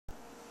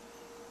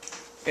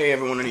Hey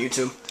everyone on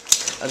YouTube,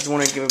 I just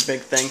want to give a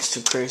big thanks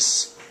to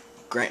Chris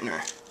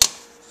Grantner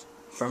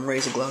from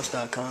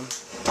RazorGloves.com.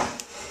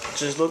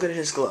 Just look at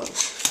his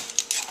gloves.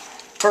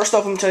 First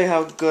off, let me tell you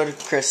how good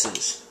Chris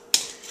is.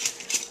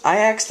 I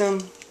asked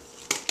him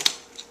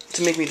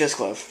to make me this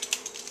glove.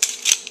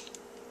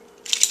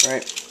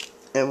 Right?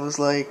 It was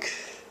like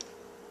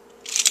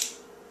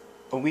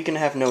a week and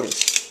a half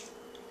notice.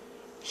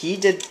 He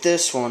did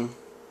this one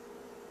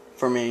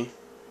for me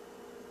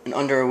in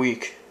under a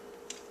week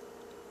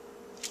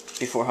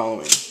before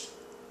Halloween.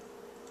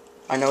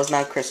 I know it's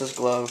not Chris's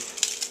glove.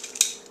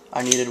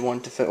 I needed one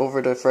to fit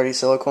over the Freddy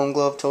silicone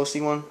glove, toasty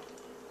one.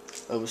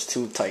 It was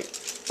too tight.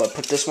 But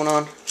put this one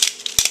on.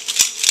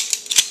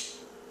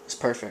 It's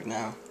perfect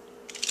now.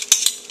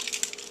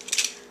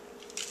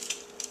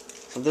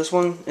 So this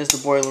one is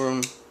the boiler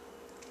room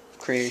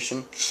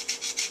creation.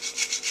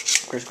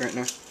 Chris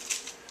Grantner.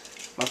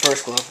 My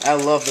first glove. I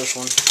love this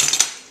one.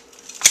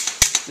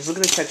 Just look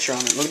at the texture on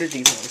it. Look at the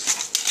details.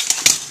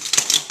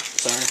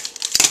 Sorry.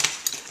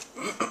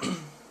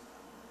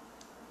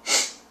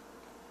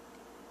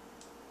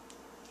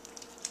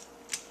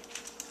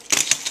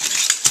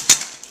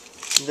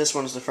 This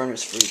one's the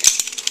Furnace Freak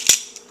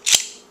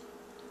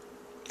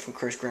from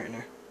Chris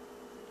Grantner.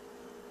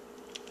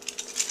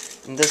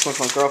 And this one's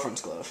my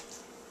girlfriend's glove.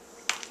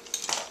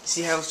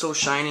 See how it's so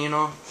shiny and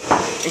all?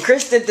 And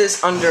Chris did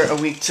this under a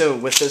week too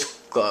with this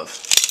glove.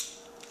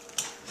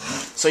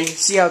 So you can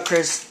see how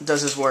Chris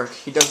does his work.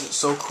 He does it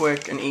so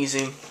quick and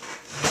easy.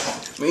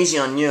 Easy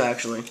on you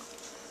actually.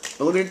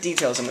 But look at the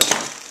details on this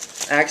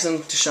one. I asked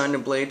him to shine the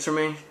blade for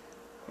me. You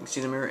can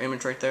see the mirror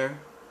image right there.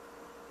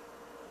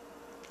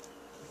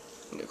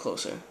 Get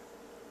closer.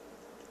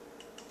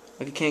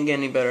 Like, you can't get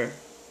any better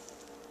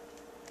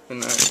than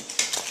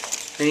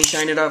that. Then he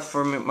shined it up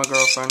for my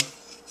girlfriend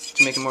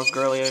to make it more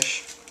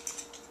girly-ish.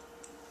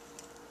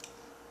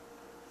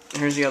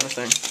 And here's the other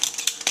thing.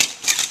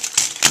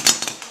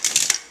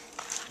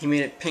 He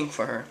made it pink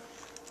for her.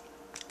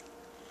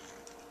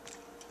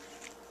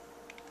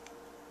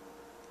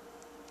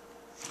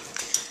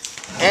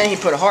 And he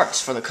put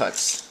hearts for the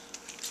cuts.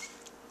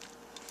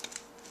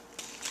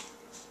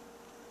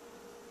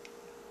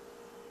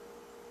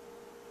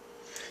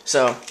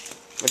 So,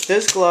 with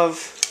this glove,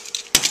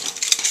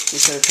 he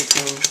said it took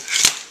him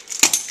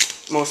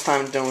most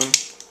time doing,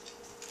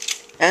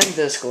 and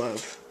this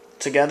glove,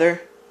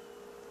 together,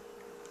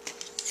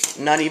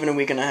 not even a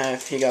week and a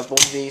half, he got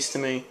both of these to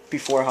me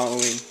before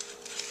Halloween.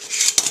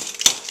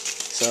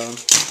 So,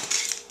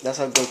 that's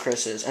how good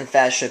Chris is. And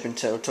fast shipping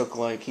too. It took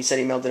like, he said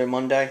he mailed it on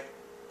Monday,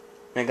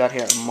 and it got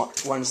here on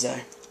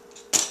Wednesday.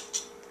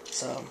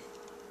 So,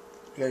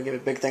 I gotta give a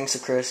big thanks to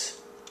Chris.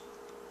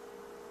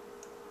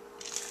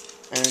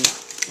 And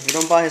if you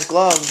don't buy his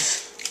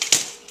gloves,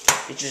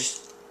 you're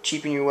just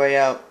cheaping your way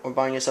out or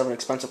buying yourself an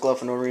expensive glove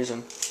for no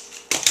reason.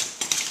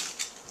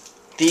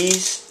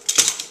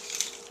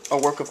 These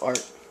are work of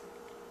art.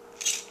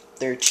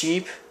 They're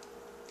cheap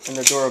and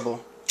they're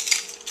durable.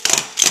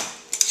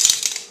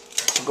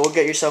 So go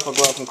get yourself a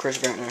glove from Chris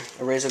Grantner at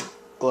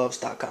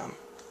RazorGloves.com.